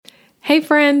Hey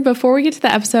friend, before we get to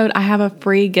the episode, I have a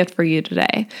free gift for you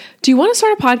today. Do you want to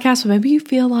start a podcast, but maybe you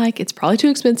feel like it's probably too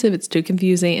expensive, it's too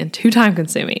confusing, and too time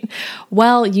consuming?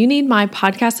 Well, you need my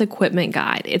podcast equipment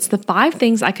guide. It's the 5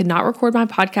 things I could not record my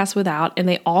podcast without, and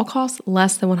they all cost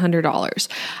less than $100.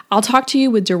 I'll talk to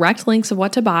you with direct links of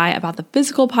what to buy about the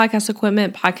physical podcast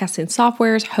equipment, podcasting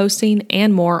softwares, hosting,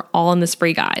 and more, all in this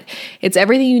free guide. It's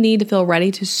everything you need to feel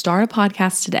ready to start a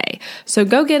podcast today. So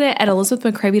go get it at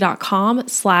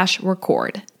elizabethmccravy.com/record.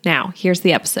 Now, here's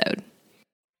the episode.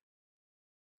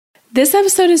 This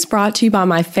episode is brought to you by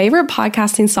my favorite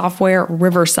podcasting software,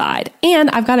 Riverside,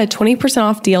 and I've got a 20%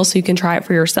 off deal so you can try it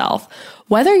for yourself.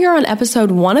 Whether you're on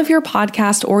episode 1 of your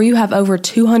podcast or you have over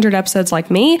 200 episodes like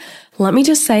me, let me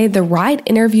just say the right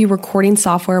interview recording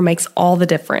software makes all the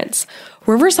difference.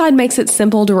 Riverside makes it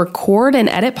simple to record and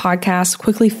edit podcasts,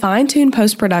 quickly fine-tune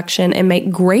post-production, and make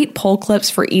great poll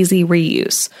clips for easy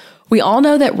reuse. We all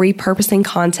know that repurposing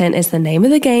content is the name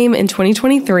of the game in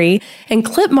 2023, and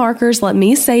clip markers let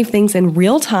me save things in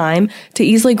real time to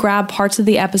easily grab parts of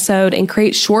the episode and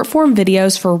create short-form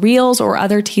videos for reels or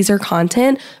other teaser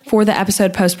content for the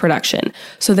episode post-production.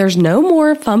 So there's no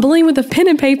more fumbling with a pen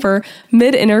and paper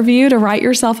mid-interview to write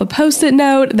yourself a post-it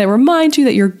note that reminds you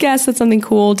that your guest said something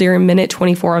cool during minute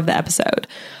 24 of the episode.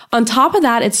 On top of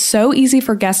that, it's so easy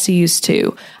for guests to use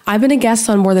too. I've been a guest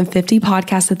on more than 50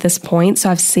 podcasts at this point, so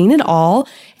I've seen it all.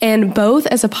 And both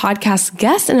as a podcast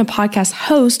guest and a podcast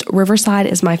host, Riverside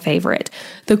is my favorite.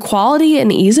 The quality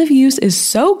and ease of use is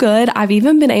so good, I've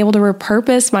even been able to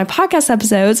repurpose my podcast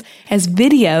episodes as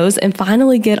videos and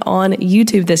finally get on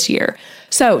YouTube this year.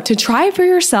 So to try it for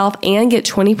yourself and get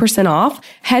 20% off,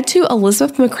 head to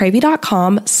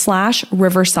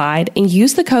elizabethmccravy.com/Riverside and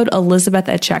use the code Elizabeth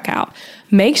at checkout.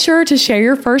 Make sure to share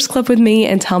your first clip with me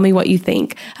and tell me what you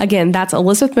think. Again, that's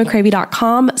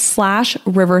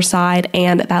elizabethmccravy.com/Riverside,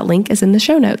 and that link is in the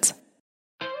show notes.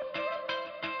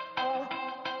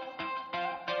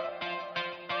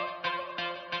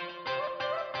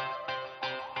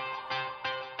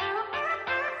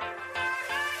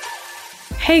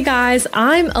 Hey guys,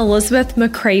 I'm Elizabeth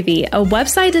McCravy, a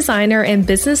website designer and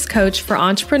business coach for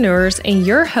entrepreneurs and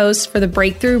your host for the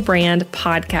Breakthrough Brand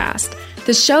podcast,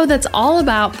 the show that's all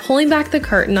about pulling back the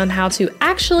curtain on how to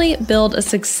actually build a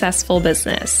successful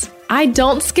business. I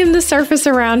don't skim the surface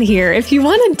around here. If you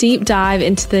want a deep dive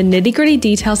into the nitty-gritty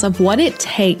details of what it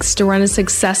takes to run a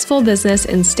successful business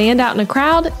and stand out in a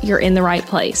crowd, you're in the right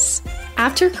place.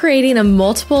 After creating a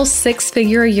multiple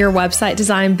 6-figure-a-year website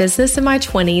design business in my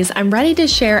 20s, I'm ready to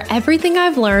share everything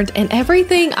I've learned and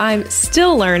everything I'm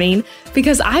still learning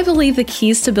because I believe the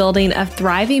keys to building a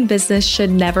thriving business should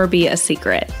never be a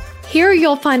secret. Here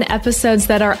you'll find episodes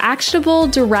that are actionable,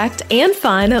 direct, and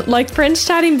fun, like friends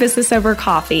chatting business over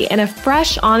coffee, and a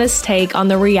fresh, honest take on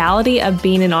the reality of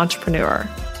being an entrepreneur.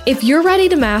 If you're ready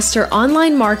to master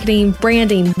online marketing,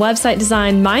 branding, website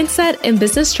design, mindset, and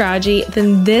business strategy,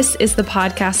 then this is the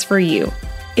podcast for you.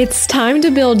 It's time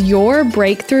to build your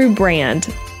breakthrough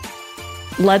brand.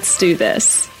 Let's do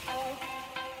this.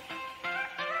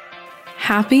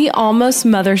 Happy almost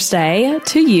Mother's Day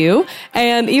to you.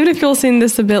 And even if you're listening to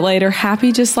this a bit later,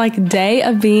 happy just like day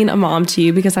of being a mom to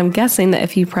you, because I'm guessing that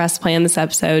if you press play on this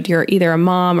episode, you're either a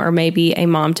mom or maybe a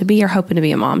mom to be or hoping to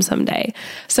be a mom someday.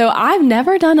 So I've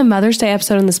never done a Mother's Day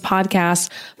episode on this podcast,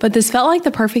 but this felt like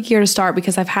the perfect year to start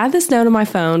because I've had this note on my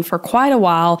phone for quite a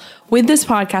while with this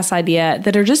podcast idea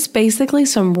that are just basically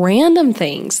some random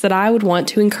things that I would want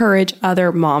to encourage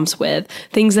other moms with,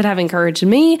 things that have encouraged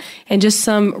me, and just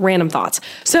some random thoughts.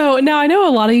 So now I know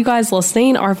a lot of you guys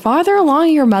listening are farther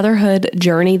along your motherhood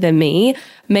journey than me.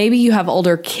 Maybe you have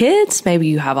older kids, maybe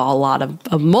you have a lot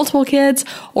of multiple kids,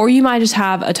 or you might just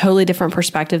have a totally different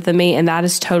perspective than me, and that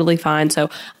is totally fine. So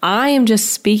I am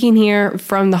just speaking here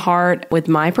from the heart with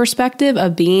my perspective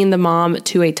of being the mom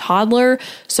to a toddler.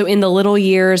 So in the little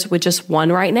years with just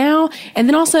one right now, and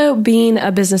then also being a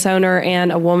business owner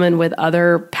and a woman with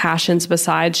other passions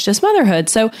besides just motherhood.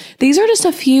 So these are just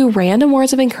a few random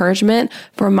words of encouragement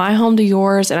from my home to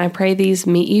yours, and I pray these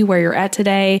meet you where you're at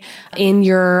today in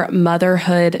your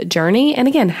motherhood journey. And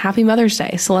again, happy Mother's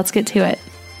Day. So let's get to it.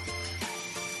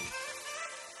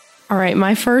 All right,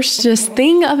 my first just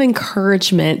thing of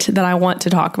encouragement that I want to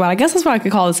talk about, I guess that's what I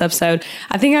could call this episode.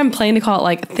 I think I'm planning to call it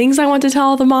like things I want to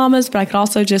tell the mamas, but I could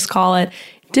also just call it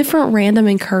different random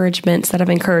encouragements that have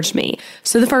encouraged me.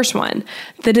 So the first one,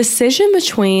 the decision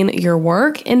between your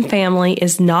work and family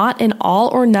is not an all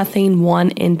or nothing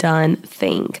one and done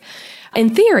thing.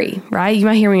 In theory, right? You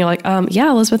might hear me, you're like,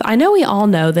 yeah, Elizabeth, I know we all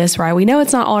know this, right? We know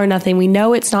it's not all or nothing. We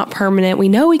know it's not permanent. We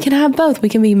know we can have both. We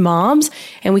can be moms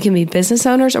and we can be business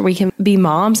owners, or we can be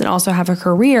moms and also have a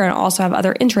career and also have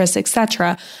other interests,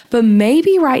 etc. But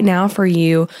maybe right now for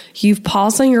you, you've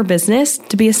paused on your business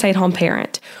to be a stay-at-home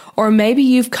parent. Or maybe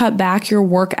you've cut back your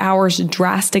work hours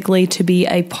drastically to be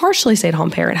a partially stay-at-home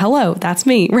parent. Hello, that's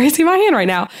me raising my hand right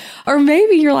now. Or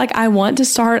maybe you're like, I want to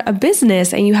start a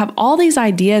business, and you have all these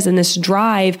ideas and this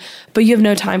drive, but you have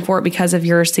no time for it because of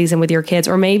your season with your kids.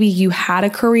 Or maybe you had a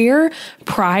career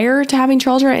prior to having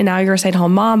children and now you're a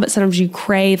stay-at-home mom, but sometimes you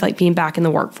crave like being back in the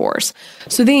workforce.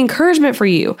 So the encouragement for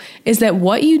you is that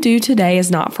what you do today is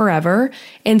not forever,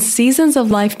 and seasons of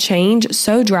life change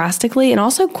so drastically and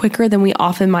also quicker than we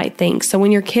often might think. So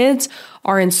when your kids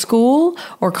are in school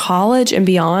or college and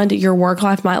beyond, your work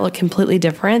life might look completely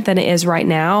different than it is right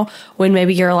now, when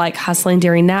maybe you're like hustling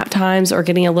during nap times or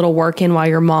getting a little work in while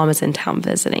your mom is in town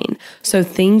visiting. So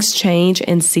things change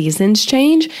and seasons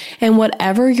change. And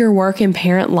whatever your work and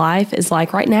parent life is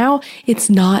like right now, it's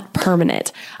not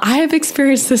permanent. I have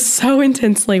experienced this so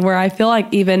intensely where I feel like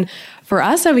even for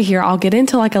us over here, I'll get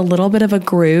into like a little bit of a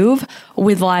groove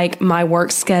with like my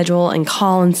work schedule and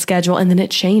call-in schedule, and then it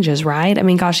changes, right? I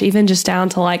mean, gosh, even just down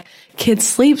to like kids'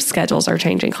 sleep schedules are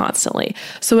changing constantly.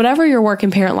 So whatever your work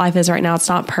and parent life is right now, it's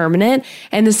not permanent.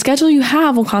 And the schedule you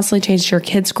have will constantly change as your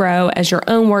kids grow, as your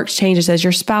own work changes, as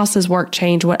your spouse's work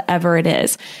change, whatever it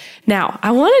is. Now, I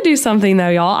want to do something though,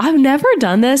 y'all. I've never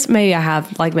done this. Maybe I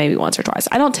have, like maybe once or twice.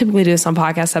 I don't typically do this on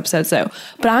podcast episodes though,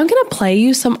 but I'm going to play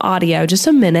you some audio, just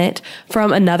a minute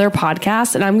from another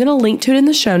podcast, and I'm going to link to it in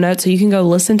the show notes so you can go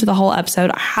listen to the whole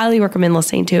episode. I highly recommend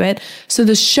listening to it. So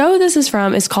the show this is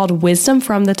from is called Wisdom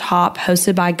from the Top,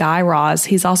 hosted by Guy Raz.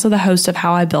 He's also the host of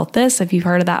How I Built This, if you've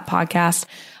heard of that podcast.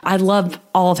 I love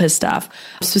all of his stuff.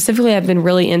 Specifically, I've been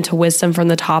really into Wisdom from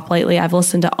the Top lately. I've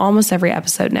listened to almost every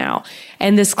episode now.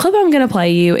 And this clip I'm going to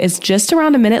play you is just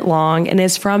around a minute long and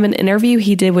is from an interview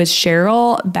he did with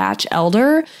Cheryl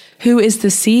Batchelder, who is the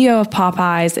CEO of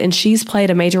Popeyes, and she's played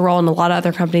a major role in a lot of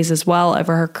other companies as well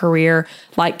over her career,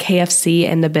 like KFC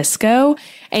and Nabisco.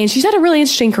 And she's had a really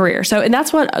interesting career. So, and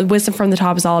that's what Wisdom from the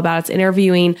Top is all about. It's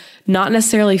interviewing not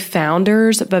necessarily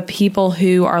founders, but people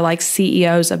who are like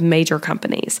CEOs of major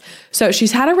companies. So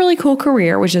she's had a really cool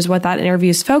career, which is what that interview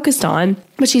is focused on,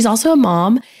 but she's also a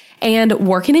mom and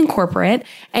working in corporate.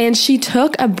 And she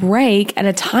took a break at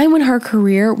a time when her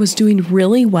career was doing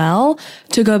really well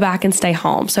to go back and stay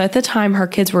home. So at the time, her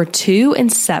kids were 2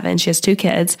 and 7. She has 2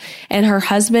 kids, and her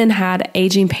husband had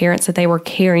aging parents that they were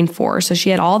caring for. So she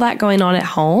had all that going on at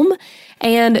home.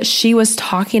 And she was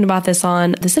talking about this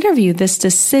on this interview, this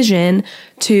decision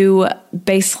to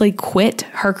basically quit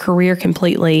her career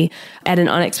completely at an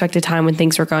unexpected time when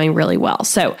things were going really well.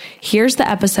 So here's the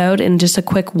episode and just a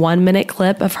quick 1-minute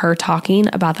clip of her talking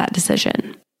about that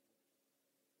decision.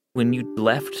 When you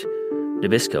left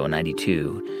Nabisco in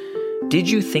 92, did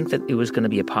you think that it was going to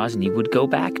be a pause and you would go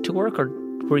back to work, or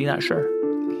were you not sure?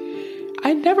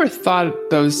 I never thought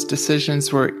those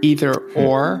decisions were either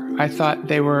or. I thought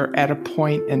they were at a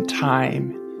point in time.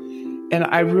 And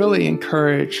I really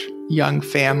encourage young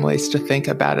families to think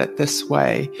about it this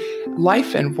way.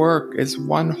 Life and work is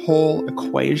one whole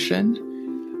equation.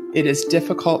 It is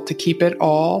difficult to keep it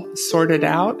all sorted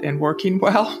out and working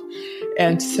well.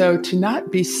 And so to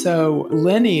not be so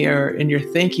linear in your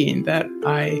thinking that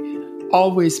I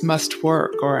always must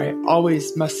work, or I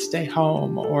always must stay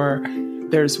home, or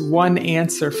there's one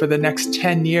answer for the next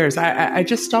 10 years. I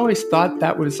just always thought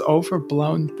that was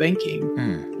overblown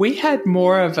thinking. We had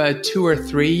more of a 2 or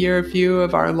 3 year view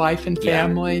of our life and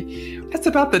family. Yeah. That's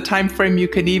about the time frame you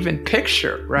can even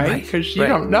picture, right? Because you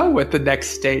don't know what the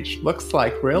next stage looks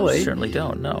like, really. You certainly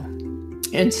don't, no.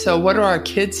 And so what do our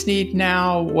kids need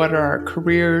now? What are our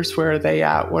careers? Where are they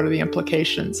at? What are the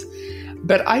implications?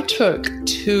 But I took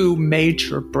 2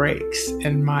 major breaks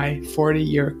in my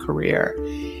 40-year career,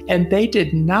 and they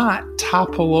did not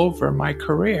topple over my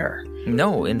career.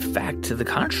 No, in fact, to the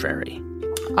contrary.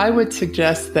 I would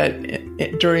suggest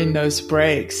that during those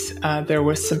breaks, there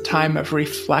was some time of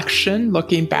reflection,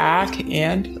 looking back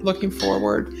and looking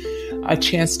forward, a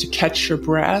chance to catch your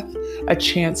breath, a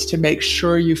chance to make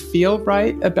sure you feel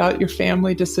right about your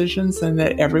family decisions and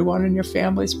that everyone in your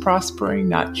family is prospering,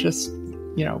 not just,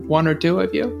 1 or 2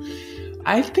 of you.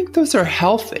 I think those are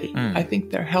healthy. I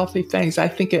think they're healthy things. I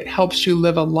think it helps you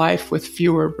live a life with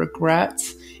fewer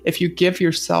regrets if you give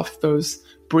yourself those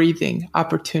breathing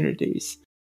opportunities.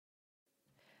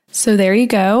 So there you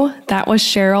go. That was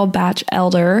Cheryl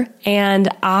Batchelder. And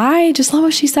I just love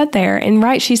what she said there.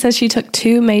 And she says she took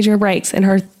 2 major breaks in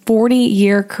her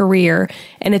 40-year career.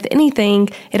 And if anything,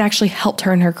 it actually helped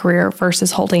her in her career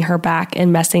versus holding her back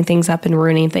and messing things up and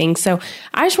ruining things. So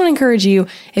I just want to encourage you,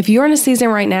 if you're in a season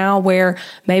right now where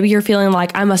maybe you're feeling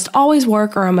like I must always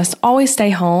work or I must always stay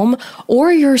home,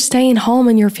 or you're staying home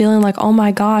and you're feeling like, oh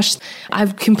my gosh,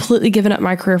 I've completely given up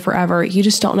my career forever. You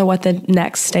just don't know what the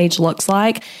next stage looks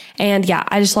like. And yeah,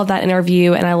 I just love that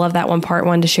interview. And I love that one part I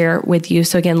wanted to share with you.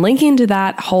 So again, linking to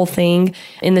that whole thing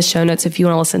in the show notes if you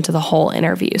want to listen to the whole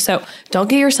interview. So don't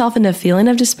get yourself into a feeling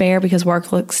of despair because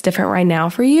work looks different right now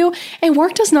for you. And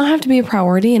work does not have to be a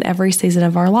priority in every season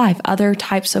of our life. Other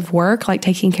types of work, like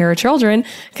taking care of children,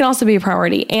 can also be a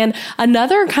priority. And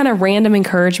another kind of random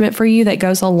encouragement for you that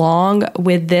goes along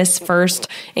with this first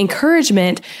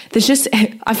encouragement, that's just,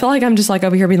 I feel like I'm just like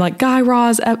over here being like, Guy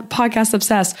Raz, podcast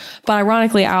obsessed. But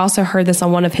ironically, I also heard this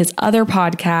on one of his other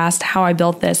podcasts, How I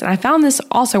Built This. And I found this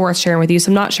also worth sharing with you.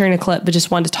 So I'm not sharing a clip, but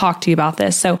just wanted to talk to you about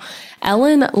this. So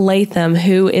Ellen Latham,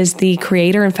 who is the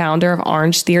creator and founder of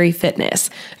Orange Theory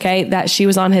Fitness, okay, that she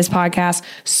was on his podcast.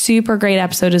 Super great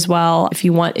episode as well. If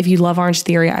you love Orange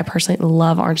Theory, I personally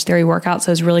love Orange Theory workouts.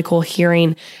 So it's really cool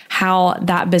hearing how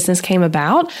that business came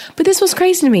about. But this was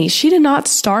crazy to me. She did not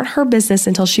start her business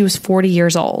until she was 40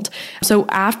 years old. So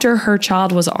after her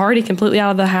child was already completely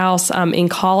out of the house, in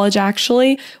college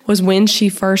actually, was when she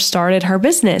first started her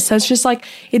business. So it's just like,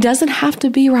 it doesn't have to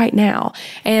be right now.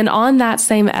 And on that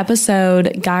same episode,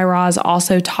 Guy Raz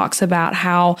also talks about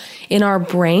how in our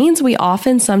brains, we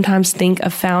often sometimes think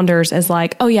of founders as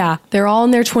like, oh yeah, they're all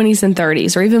in their 20s and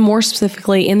 30s, or even more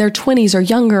specifically in their 20s or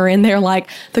younger. And they're like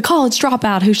the college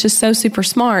dropout who's just so super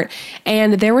smart.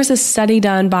 And there was a study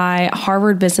done by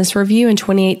Harvard Business Review in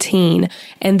 2018,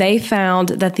 and they found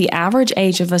that the average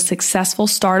age of a successful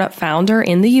startup founder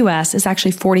in the US is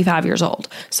actually 45 years old.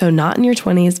 So not in your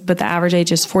 20s, but the average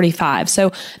age is 45.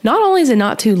 So not only is it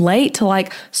not too late to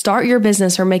like start your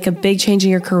business or make a big change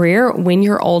in your career when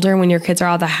you're older and when your kids are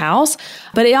out of the house,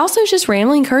 but it also is just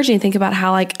randomly encouraging to think about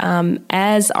how like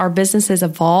as our businesses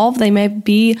evolve, they may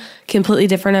be completely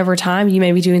different over time. You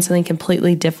may be doing something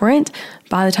completely different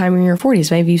by the time you're in your 40s.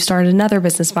 Maybe you started another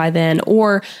business by then,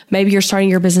 or maybe you're starting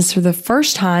your business for the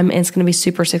first time and it's going to be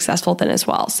super successful then as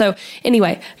well. So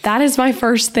anyway, that is my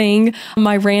first thing,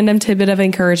 my random tidbit of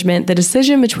encouragement. The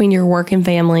decision between your work and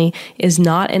family is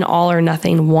not an all or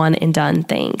nothing, one and done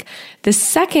thing. The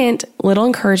second little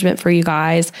encouragement for you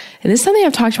guys, and this is something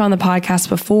I've talked about on the podcast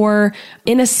before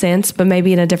in a sense, but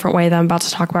maybe in a different way that I'm about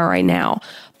to talk about right now.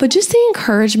 But just the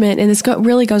encouragement, and this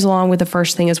really goes along with the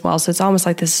first thing as well. So it's almost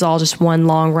like this is all just one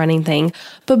long running thing,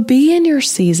 but be in your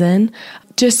season.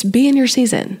 Just be in your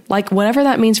season, like whatever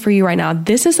that means for you right now.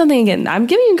 This is something, again, I'm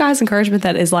giving you guys encouragement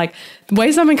that is like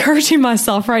ways I'm encouraging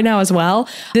myself right now as well.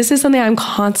 This is something I'm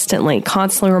constantly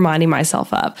reminding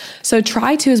myself of. So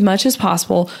try to, as much as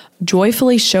possible,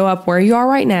 joyfully show up where you are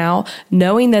right now,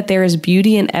 knowing that there is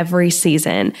beauty in every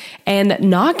season, and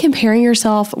not comparing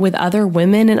yourself with other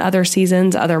women in other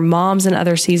seasons, other moms in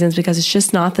other seasons, because it's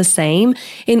just not the same.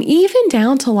 And even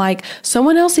down to like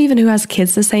someone else, even who has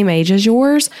kids the same age as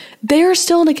yours, they're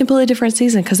still in a completely different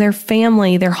season because their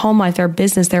family, their home life, their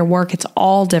business, their work, it's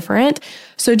all different.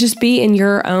 So just be in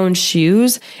your own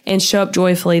shoes and show up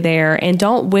joyfully there, and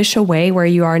don't wish away where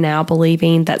you are now,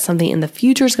 believing that something in the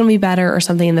future is going to be better or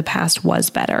something in the past was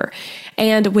better.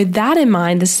 And with that in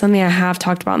mind, this is something I have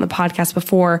talked about in the podcast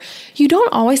before. You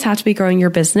don't always have to be growing your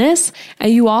business,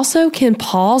 and you also can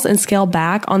pause and scale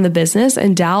back on the business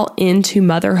and dial into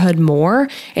motherhood more.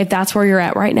 If that's where you're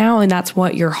at right now and that's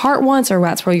what your heart wants or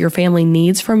that's what your family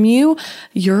needs from you,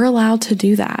 you're allowed to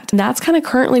do that. And that's kind of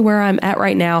currently where I'm at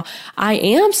right now. I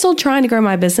am still trying to grow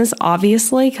my business,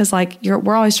 obviously, because like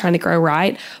we're always trying to grow,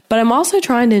 right? But I'm also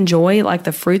trying to enjoy like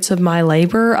the fruits of my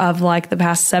labor of like the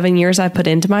past 7 years I put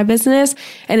into my business.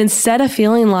 And instead of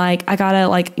feeling like I gotta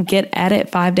like get at it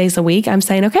 5 days a week, I'm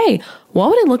saying, okay, what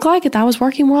would it look like if I was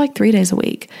working more like 3 days a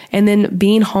week? And then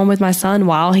being home with my son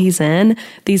while he's in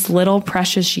these little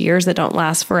precious years that don't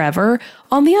last forever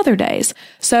on the other days.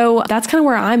 So that's kind of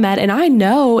where I'm at. And I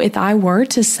know if I were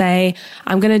to say,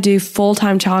 I'm going to do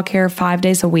full-time childcare 5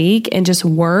 days a week and just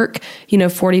work,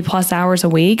 40 plus hours a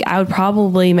week, I would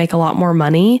probably make a lot more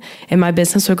money and my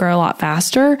business would grow a lot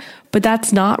faster. But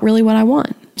that's not really what I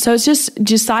want. So it's just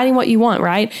deciding what you want,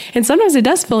 right? And sometimes it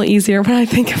does feel easier when I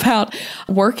think about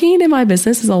working in my my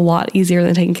business is a lot easier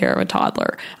than taking care of a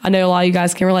toddler. I know a lot of you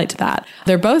guys can relate to that.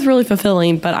 They're both really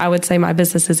fulfilling, but I would say my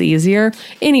business is easier.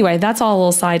 Anyway, that's all a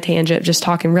little side tangent, just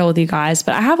talking real with you guys.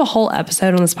 But I have a whole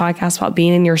episode on this podcast about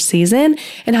being in your season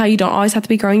and how you don't always have to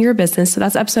be growing your business. So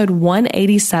that's episode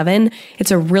 187. It's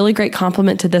a really great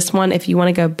complement to this one if you want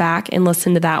to go back and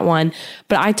listen to that one.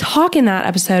 But I talk in that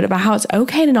episode about how it's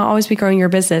okay to not always be growing your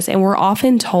business. And we're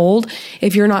often told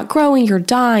if you're not growing, you're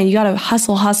dying. You got to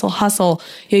hustle.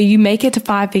 You make it to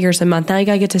 5 figures a month. Now you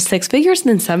got to get to 6 figures and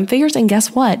then 7 figures. And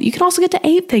guess what? You can also get to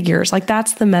 8 figures. Like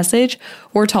that's the message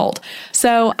we're told.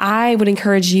 So I would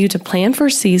encourage you to plan for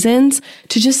seasons,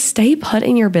 to just stay put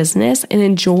in your business and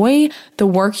enjoy the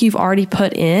work you've already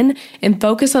put in and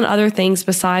focus on other things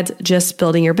besides just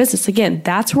building your business. Again,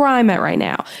 that's where I'm at right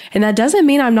now. And that doesn't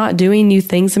mean I'm not doing new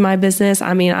things in my business.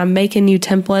 I mean, I'm making new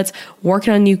templates,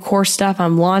 working on new course stuff.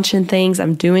 I'm launching things.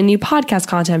 I'm doing new podcast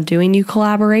content. I'm doing new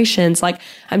collaborations. Like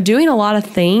I'm doing a lot of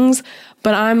things,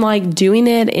 but I'm like doing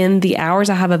it in the hours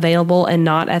I have available and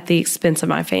not at the expense of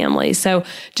my family. So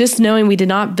just knowing we did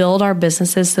not build our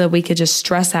businesses so that we could just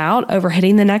stress out over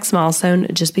hitting the next milestone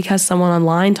just because someone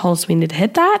online told us we need to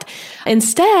hit that.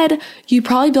 Instead, you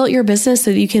probably built your business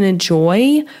so that you can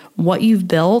enjoy what you've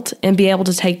built and be able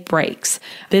to take breaks.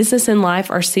 Business and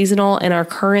life are seasonal, and our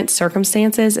current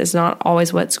circumstances is not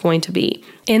always what's going to be.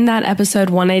 In that episode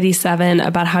 187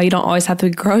 about how you don't always have to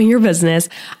be growing your business,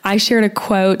 I shared a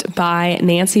quote by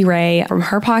Nancy Ray from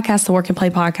her podcast, the Work and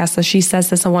Play podcast. So she says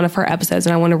this on one of her episodes,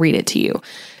 and I want to read it to you.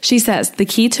 She says, "The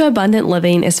key to abundant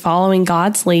living is following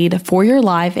God's lead for your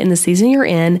life in the season you're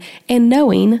in and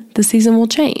knowing the season will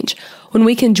change. When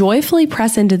we can joyfully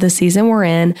press into the season we're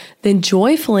in, then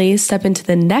joyfully step into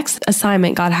the next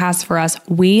assignment God has for us,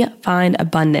 we find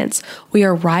abundance. We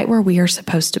are right where we are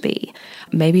supposed to be."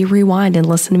 Maybe rewind and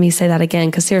listen to me say that again,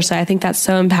 because seriously, I think that's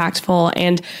so impactful.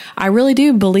 And I really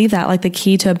do believe that like the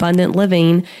key to abundant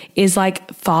living is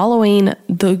like following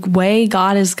the way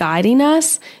God is guiding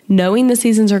us, knowing the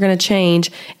seasons are going to change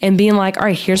and being like, all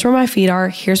right, here's where my feet are.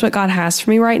 Here's what God has for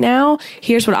me right now.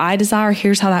 Here's what I desire.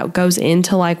 Here's how that goes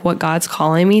into like what God's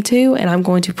calling me to. And I'm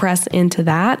going to press into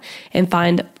that and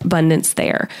find abundance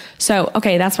there. So,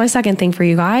 okay, that's my second thing for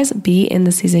you guys. Be in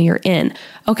the season you're in.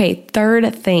 Okay,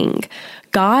 third thing.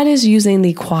 God is using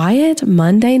the quiet,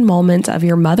 mundane moments of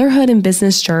your motherhood and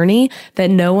business journey that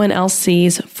no one else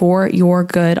sees for your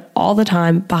good all the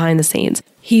time behind the scenes.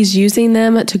 He's using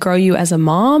them to grow you as a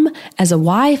mom, as a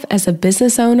wife, as a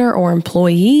business owner or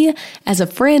employee, as a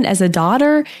friend, as a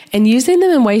daughter, and using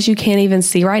them in ways you can't even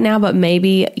see right now, but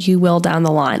maybe you will down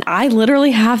the line. I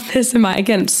literally have this in my,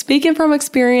 again, speaking from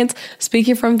experience,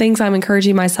 speaking from things I'm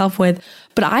encouraging myself with.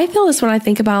 But I feel this when I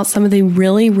think about some of the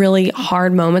really, really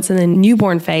hard moments in the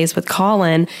newborn phase with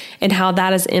Colin and how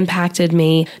that has impacted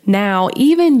me now,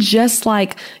 even just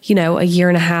like, a year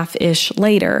and a half-ish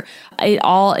later. It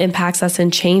all impacts us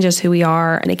and changes who we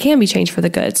are, and it can be changed for the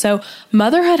good. So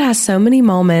motherhood has so many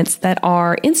moments that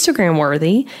are Instagram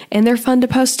worthy and they're fun to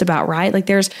post about, right? Like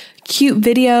there's cute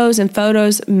videos and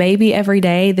photos maybe every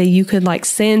day that you could like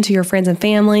send to your friends and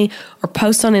family or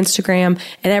post on Instagram,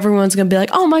 and everyone's going to be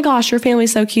like, oh my gosh, your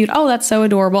family's so cute. Oh, that's so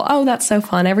adorable. Oh, that's so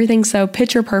fun. Everything's so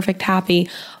picture perfect, happy.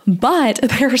 But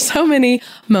there are so many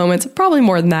moments, probably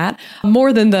more than that,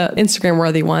 more than the Instagram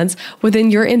worthy ones within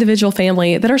your individual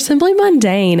family that are simply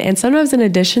mundane. And sometimes in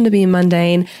addition to being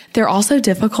mundane, they're also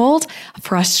difficult,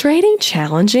 frustrating,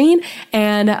 challenging,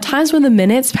 and times when the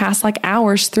minutes pass like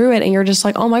hours through it and you're just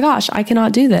like, oh my gosh, I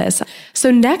cannot do this.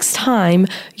 So next time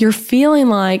you're feeling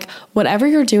like whatever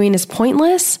you're doing is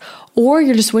pointless, or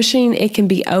you're just wishing it can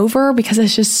be over because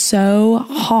it's just so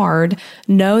hard,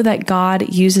 know that God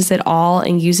uses it all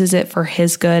and uses it for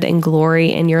His good and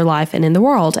glory in your life and in the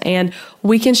world. And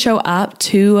we can show up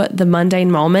to the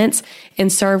mundane moments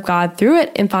and serve God through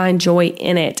it and find joy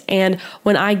in it. And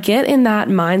when I get in that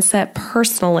mindset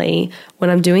personally, when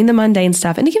I'm doing the mundane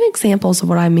stuff, and to give examples of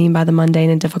what I mean by the mundane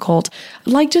and difficult,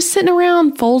 like just sitting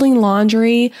around folding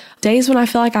laundry, days when I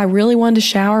feel like I really wanted to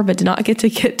shower but did not get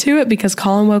to it because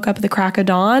Colin woke up at the crack of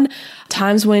dawn,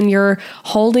 times when you're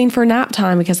holding for nap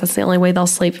time because that's the only way they'll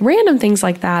sleep, random things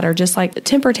like that, or just like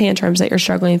temper tantrums that you're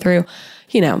struggling through.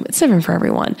 It's different for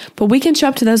everyone, but we can show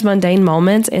up to those mundane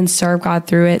moments and serve God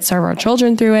through it, serve our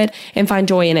children through it, and find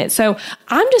joy in it. So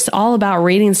I'm just all about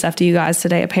reading stuff to you guys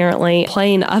today, apparently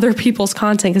playing other people's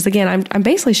content. Because again, I'm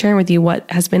basically sharing with you what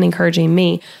has been encouraging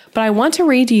me. But I want to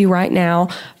read to you right now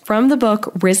from the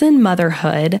book Risen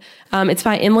Motherhood. It's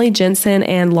by Emily Jensen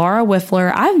and Laura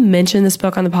Wiffler. I've mentioned this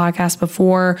book on the podcast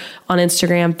before, on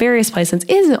Instagram, various places.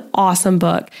 It is an awesome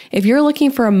book. If you're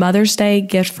looking for a Mother's Day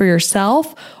gift for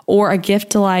yourself or a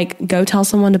gift to like go tell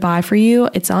someone to buy for you,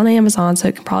 it's on Amazon, so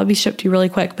it can probably be shipped to you really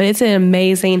quick. But it's an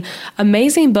amazing,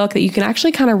 amazing book that you can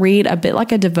actually kind of read a bit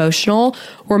like a devotional,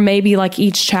 or maybe like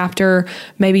each chapter,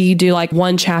 maybe you do like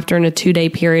one chapter in a 2-day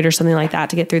period or something like that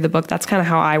to get through the book. That's kind of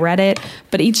how I read it.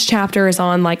 But each chapter is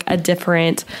on like a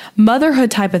different motherhood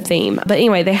type of theme. But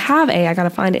anyway, I got to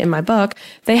find it in my book.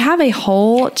 They have a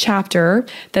whole chapter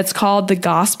that's called The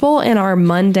Gospel in Our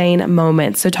Mundane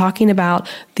Moments. So talking about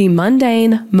the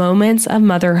mundane moments of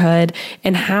motherhood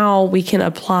and how we can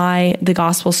apply the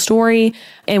gospel story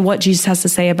and what Jesus has to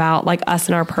say about like us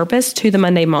and our purpose to the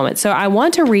mundane moments. So I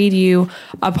want to read you,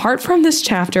 apart from this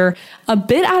chapter, a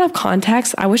bit out of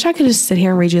context. I wish I could just sit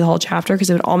here and read you the whole chapter because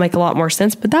it would all make a lot more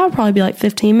sense, but that would probably be like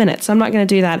 15 minutes. So I'm not going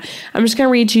to do that. I'm just going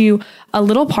to read you a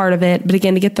little part of it. But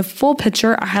again, to get the full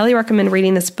picture, I highly recommend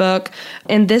reading this book.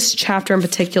 And this chapter in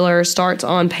particular starts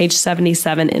on page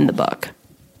 77 in the book.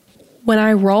 When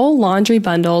I roll laundry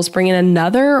bundles, bring in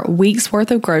another week's worth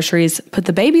of groceries, put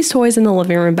the baby's toys in the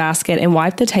living room basket, and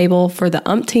wipe the table for the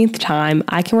umpteenth time,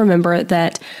 I can remember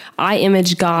that I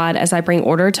image God as I bring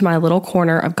order to my little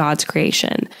corner of God's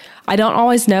creation. I don't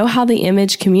always know how the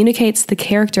image communicates the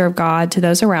character of God to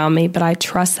those around me, but I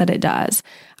trust that it does.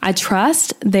 I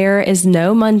trust there is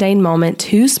no mundane moment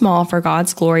too small for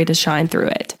God's glory to shine through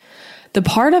it. The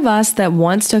part of us that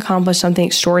wants to accomplish something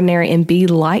extraordinary and be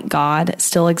like God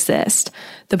still exists.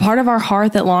 The part of our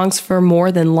heart that longs for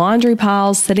more than laundry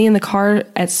piles, sitting in the car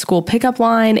at school pickup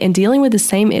line, and dealing with the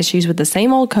same issues with the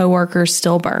same old coworkers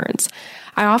still burns.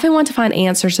 I often want to find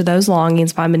answers to those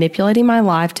longings by manipulating my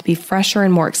life to be fresher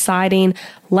and more exciting,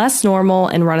 less normal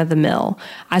and run-of-the-mill.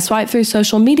 I swipe through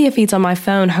social media feeds on my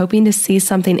phone hoping to see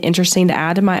something interesting to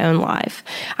add to my own life.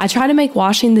 I try to make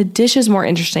washing the dishes more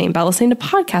interesting by listening to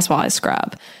podcasts while I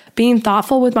scrub. Being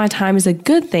thoughtful with my time is a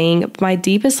good thing, but my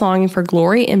deepest longing for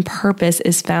glory and purpose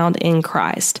is found in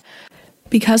Christ.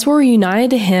 Because we're united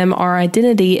to Him, our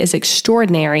identity is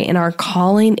extraordinary and our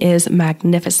calling is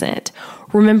magnificent.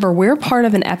 Remember, we're part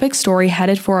of an epic story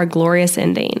headed for a glorious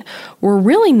ending. We're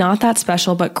really not that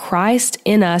special, but Christ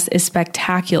in us is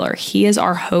spectacular. He is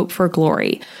our hope for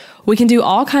glory. We can do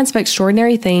all kinds of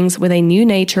extraordinary things with a new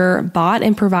nature bought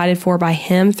and provided for by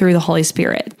Him through the Holy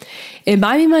Spirit. It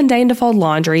might be mundane to fold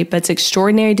laundry, but it's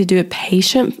extraordinary to do it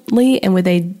patiently and with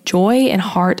a joy and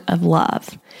heart of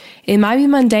love. It might be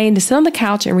mundane to sit on the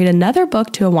couch and read another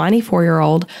book to a whiny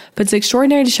 4-year-old, but it's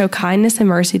extraordinary to show kindness and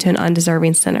mercy to an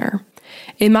undeserving sinner.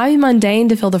 It might be mundane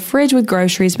to fill the fridge with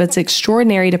groceries, but it's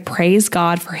extraordinary to praise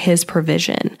God for His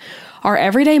provision. Our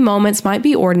everyday moments might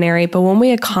be ordinary, but when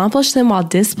we accomplish them while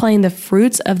displaying the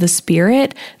fruits of the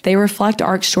Spirit, they reflect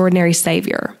our extraordinary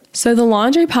Savior. So the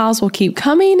laundry piles will keep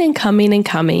coming and coming and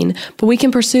coming, but we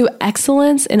can pursue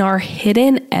excellence in our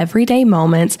hidden everyday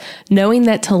moments, knowing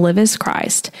that to live is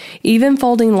Christ. Even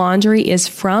folding laundry is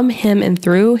from Him and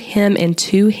through Him and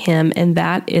to Him, and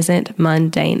that isn't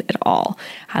mundane at all.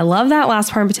 I love that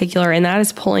last part in particular, and that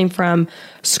is pulling from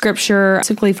Scripture,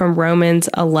 specifically from Romans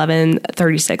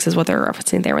 11:36 is what they're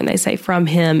referencing there when they say from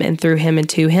Him and through Him and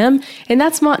to Him. And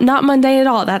that's not mundane at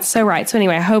all. That's so right. So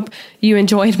anyway, I hope you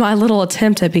enjoyed my little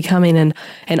attempt at becoming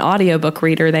an audiobook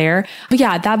reader there. But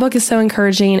yeah, that book is so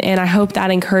encouraging, and I hope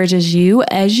that encourages you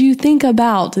as you think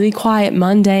about the quiet,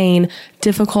 mundane,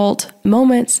 difficult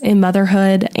moments in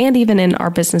motherhood and even in our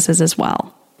businesses as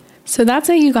well. So that's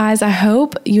it, you guys. I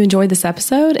hope you enjoyed this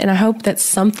episode, and I hope that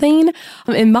something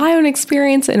in my own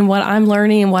experience and what I'm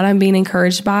learning and what I'm being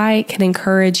encouraged by can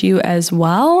encourage you as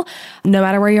well, no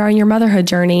matter where you are in your motherhood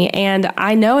journey. And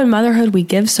I know in motherhood, we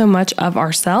give so much of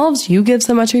ourselves. You give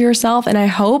so much of yourself. And I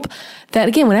hope that,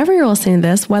 again, whenever you're listening to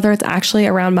this, whether it's actually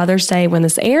around Mother's Day when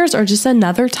this airs or just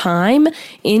another time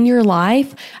in your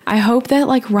life, I hope that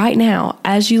like right now,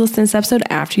 as you listen to this episode,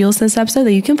 after you listen to this episode,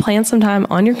 that you can plan some time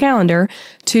on your calendar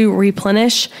to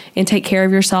replenish and take care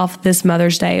of yourself this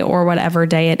Mother's Day or whatever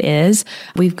day it is.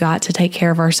 We've got to take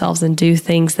care of ourselves and do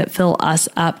things that fill us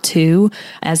up too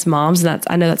as moms. And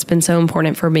I know that's been so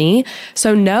important for me.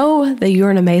 So know that you're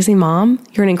an amazing mom.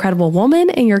 You're an incredible woman,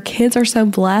 and your kids are so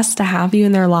blessed to have you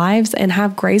in their lives, and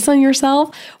have grace on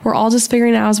yourself. We're all just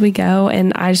figuring it out as we go.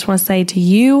 And I just want to say to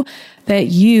you, that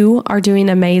you are doing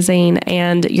amazing,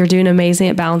 and you're doing amazing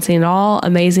at balancing it all,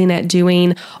 amazing at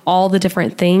doing all the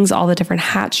different things, all the different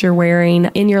hats you're wearing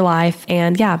in your life.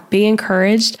 And yeah, be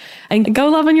encouraged and go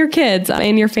love on your kids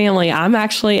and your family. I'm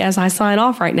actually, as I sign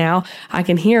off right now, I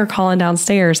can hear Colin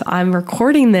downstairs. I'm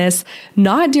recording this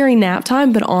not during nap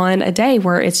time, but on a day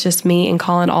where it's just me and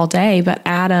Colin all day. But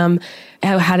Adam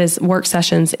had his work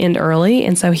sessions end early.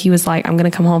 And so he was like, I'm going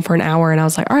to come home for an hour. And I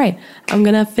was like, all right, I'm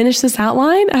going to finish this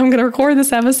outline. I'm going to record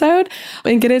this episode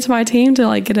and get it to my team to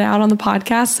like get it out on the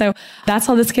podcast. So that's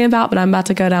how this came about. But I'm about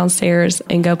to go downstairs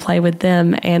and go play with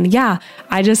them. And yeah,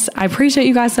 I appreciate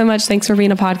you guys so much. Thanks for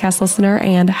being a podcast listener,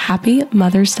 and happy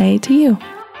Mother's Day to you.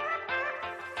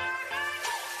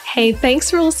 Hey, thanks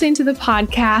for listening to the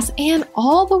podcast and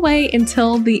all the way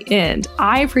until the end.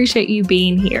 I appreciate you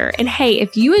being here. And hey,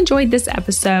 if you enjoyed this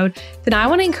episode, then I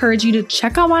want to encourage you to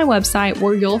check out my website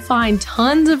where you'll find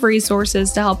tons of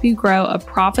resources to help you grow a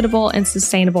profitable and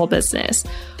sustainable business.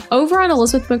 Over on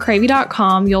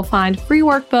ElizabethMcCravey.com, you'll find free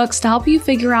workbooks to help you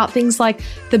figure out things like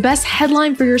the best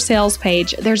headline for your sales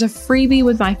page. There's a freebie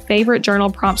with my favorite journal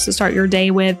prompts to start your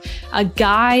day with, a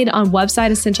guide on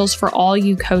website essentials for all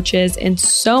you coaches, and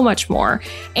so much more.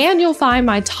 And you'll find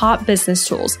my top business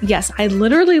tools. Yes, I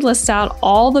literally list out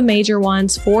all the major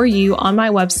ones for you on my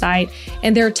website,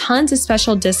 and there are tons of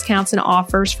special discounts and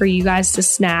offers for you guys to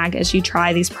snag as you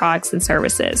try these products and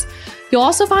services. You'll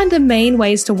also find the main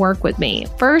ways to work with me.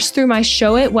 First, through my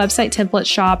Showit website template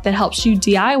shop that helps you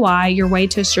DIY your way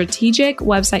to a strategic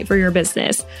website for your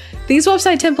business. These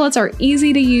website templates are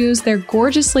easy to use, they're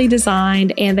gorgeously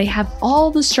designed, and they have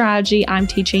all the strategy I'm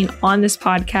teaching on this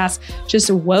podcast just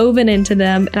woven into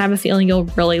them, and I have a feeling you'll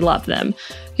really love them.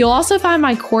 You'll also find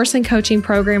my course and coaching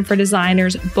program for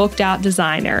designers, Booked Out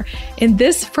Designer. In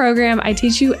this program, I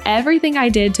teach you everything I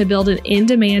did to build an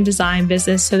in-demand design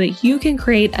business so that you can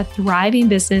create a thriving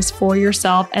business for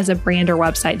yourself as a brand or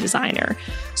website designer.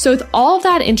 So if all of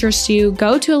that interests you,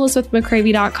 go to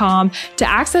ElizabethMcCravey.com. To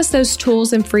access those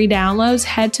tools and free downloads,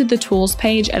 head to the tools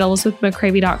page at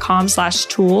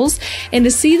ElizabethMcCravey.com/tools. And to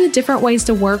see the different ways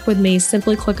to work with me,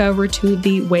 simply click over to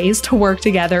the Ways to Work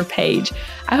Together page.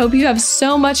 I hope you have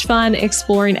so much fun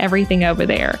exploring everything over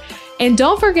there. And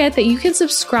don't forget that you can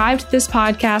subscribe to this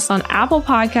podcast on Apple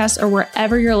Podcasts or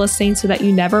wherever you're listening so that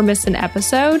you never miss an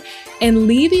episode. And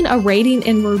leaving a rating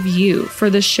and review for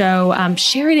the show,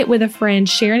 sharing it with a friend,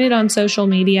 sharing it on social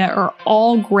media are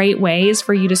all great ways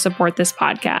for you to support this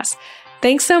podcast.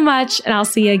 Thanks so much, and I'll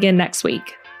see you again next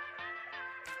week.